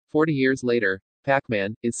40 years later,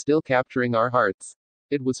 Pac-Man is still capturing our hearts.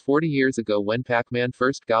 It was 40 years ago when Pac-Man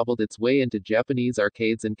first gobbled its way into Japanese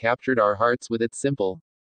arcades and captured our hearts with its simple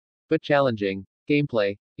but challenging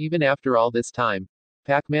gameplay. Even after all this time,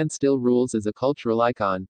 Pac-Man still rules as a cultural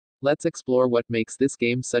icon. Let's explore what makes this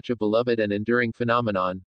game such a beloved and enduring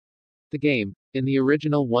phenomenon. The game. In the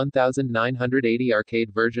original 1980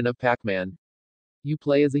 arcade version of Pac-Man, you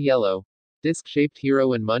play as a yellow, disc-shaped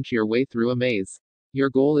hero and munch your way through a maze. Your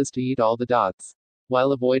goal is to eat all the dots,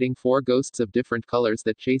 while avoiding 4 ghosts of different colors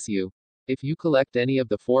that chase you. If you collect any of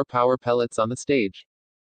the 4 power pellets on the stage,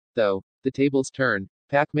 though, the tables turn.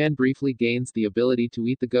 Pac-Man briefly gains the ability to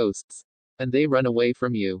eat the ghosts, and they run away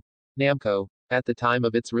from you. Namco. At the time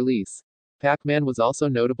of its release, Pac-Man was also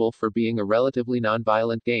notable for being a relatively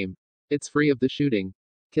non-violent game. It's free of the shooting,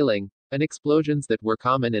 killing, and explosions that were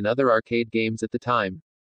common in other arcade games at the time.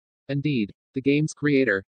 Indeed, the game's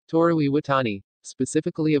creator, Toru Iwatani,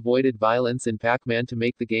 specifically avoided violence in Pac-Man to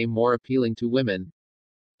make the game more appealing to women.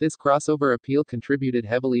 This crossover appeal contributed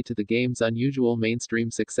heavily to the game's unusual mainstream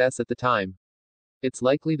success at the time. It's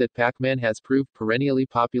likely that Pac-Man has proved perennially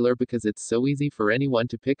popular because it's so easy for anyone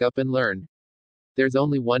to pick up and learn. There's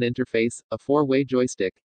only one interface, a 4-way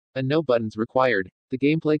joystick, and no buttons required. The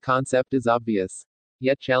gameplay concept is obvious,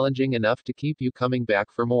 yet challenging enough to keep you coming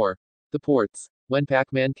back for more. The ports. When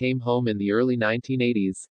Pac-Man came home in the early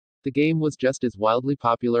 1980s, the game was just as wildly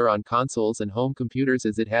popular on consoles and home computers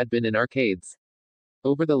as it had been in arcades.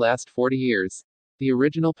 Over the last 40 years, the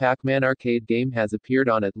original Pac-Man arcade game has appeared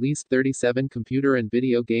on at least 37 computer and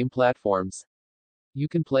video game platforms. You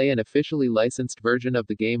can play an officially licensed version of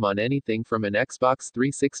the game on anything from an Xbox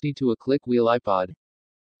 360 to a click-wheel iPod.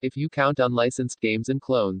 If you count unlicensed games and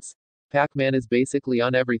clones, Pac-Man is basically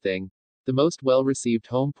on everything. The most well-received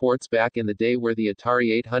home ports back in the day were the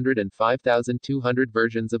Atari 800 and 5200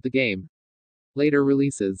 versions of the game. Later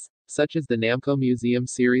releases, such as the Namco Museum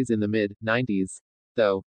series in the mid-90s,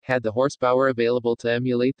 though, had the horsepower available to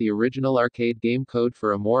emulate the original arcade game code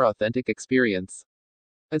for a more authentic experience.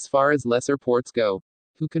 As far as lesser ports go,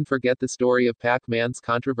 who can forget the story of Pac-Man's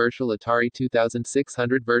controversial Atari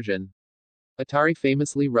 2600 version? Atari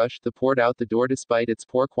famously rushed the port out the door despite its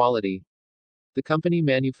poor quality. The company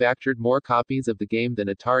manufactured more copies of the game than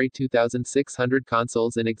Atari 2600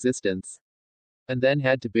 consoles in existence, and then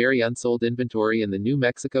had to bury unsold inventory in the New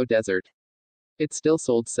Mexico desert. It still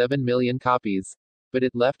sold 7 million copies, but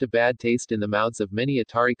it left a bad taste in the mouths of many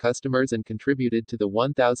Atari customers and contributed to the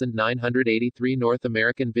 1983 North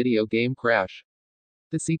American video game crash.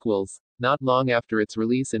 The sequels. Not long after its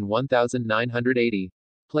release in 1980,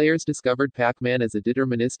 players discovered Pac-Man as a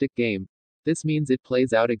deterministic game. This means it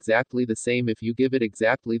plays out exactly the same if you give it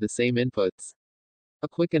exactly the same inputs. A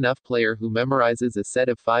quick enough player who memorizes a set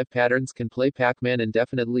of 5 patterns can play Pac-Man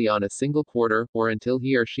indefinitely on a single quarter, or until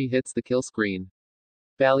he or she hits the kill screen.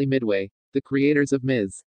 Bally Midway. The creators of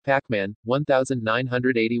Ms. Pac-Man,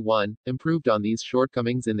 1981, improved on these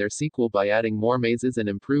shortcomings in their sequel by adding more mazes and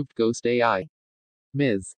improved Ghost AI.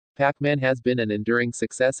 Ms. Pac-Man has been an enduring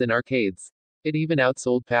success in arcades. It even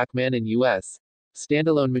outsold Pac-Man in US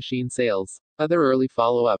standalone machine sales. Other early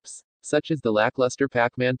follow-ups, such as the lackluster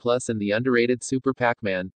Pac-Man Plus and the underrated Super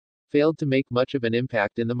Pac-Man, failed to make much of an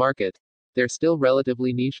impact in the market. They're still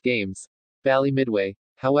relatively niche games. Bally Midway.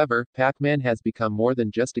 However, Pac-Man has become more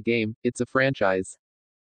than just a game, it's a franchise.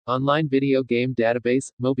 Online video game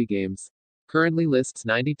database, MobyGames, currently lists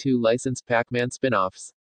 92 licensed Pac-Man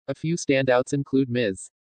spin-offs. A few standouts include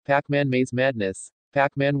Ms. Pac-Man Maze Madness,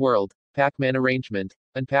 Pac-Man World, Pac-Man Arrangement,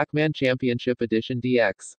 and Pac-Man Championship Edition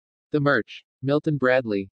DX. The merch. Milton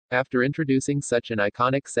Bradley. After introducing such an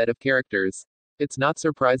iconic set of characters, it's not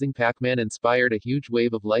surprising Pac-Man inspired a huge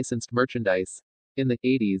wave of licensed merchandise. In the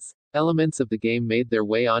 80s, elements of the game made their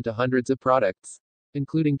way onto hundreds of products,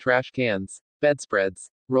 including trash cans,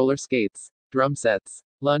 bedspreads, roller skates, drum sets,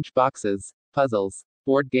 lunch boxes, puzzles,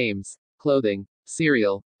 board games, clothing,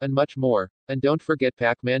 cereal, and much more. And don't forget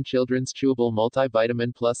Pac-Man Children's Chewable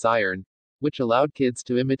Multivitamin Plus Iron, which allowed kids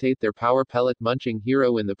to imitate their power pellet munching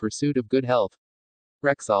hero in the pursuit of good health.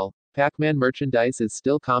 Rexall. Pac-Man merchandise is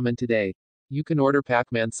still common today. You can order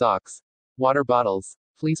Pac-Man socks, water bottles,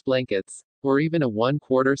 fleece blankets, or even a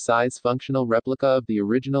 1/4 size functional replica of the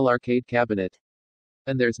original arcade cabinet.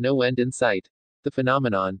 And there's no end in sight. The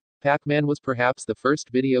phenomenon. Pac-Man was perhaps the first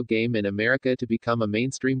video game in America to become a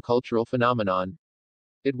mainstream cultural phenomenon.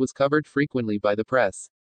 It was covered frequently by the press,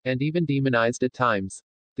 and even demonized at times.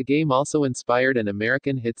 The game also inspired an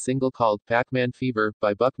American hit single called Pac-Man Fever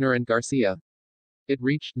by Buckner and Garcia. It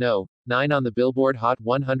reached No. 9 on the Billboard Hot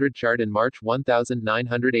 100 chart in March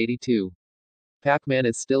 1982. Pac-Man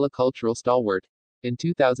is still a cultural stalwart. In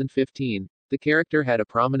 2015, The character had a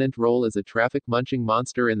prominent role as a traffic-munching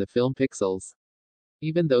monster in the film Pixels.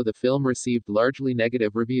 Even though the film received largely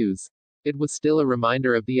negative reviews, it was still a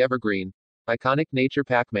reminder of the evergreen, iconic nature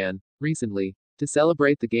Pac-Man. Recently, to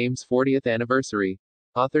celebrate the game's 40th anniversary,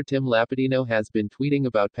 author Tim Lapidino has been tweeting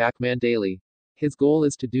about Pac-Man daily. His goal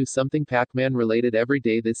is to do something Pac-Man related every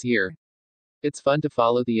day this year. It's fun to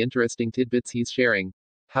follow the interesting tidbits he's sharing.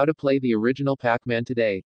 How to play the original Pac-Man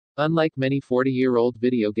today. Unlike many 40-year-old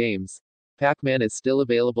video games, Pac-Man is still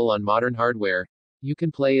available on modern hardware. You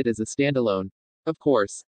can play it as a standalone, of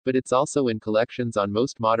course, but it's also in collections on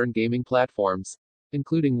most modern gaming platforms,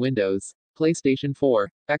 including Windows, PlayStation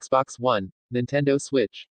 4, Xbox One, Nintendo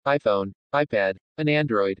Switch, iPhone, iPad, and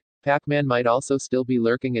Android. Pac-Man might also still be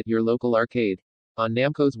lurking at your local arcade. On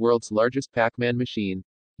Namco's world's largest Pac-Man machine,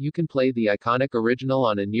 you can play the iconic original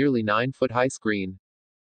on a nearly 9-foot-high screen.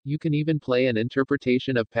 You can even play an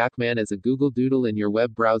interpretation of Pac-Man as a Google Doodle in your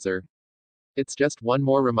web browser. It's just one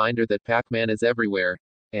more reminder that Pac-Man is everywhere,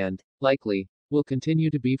 and, likely, will continue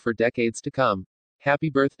to be for decades to come. Happy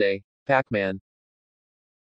birthday, Pac-Man.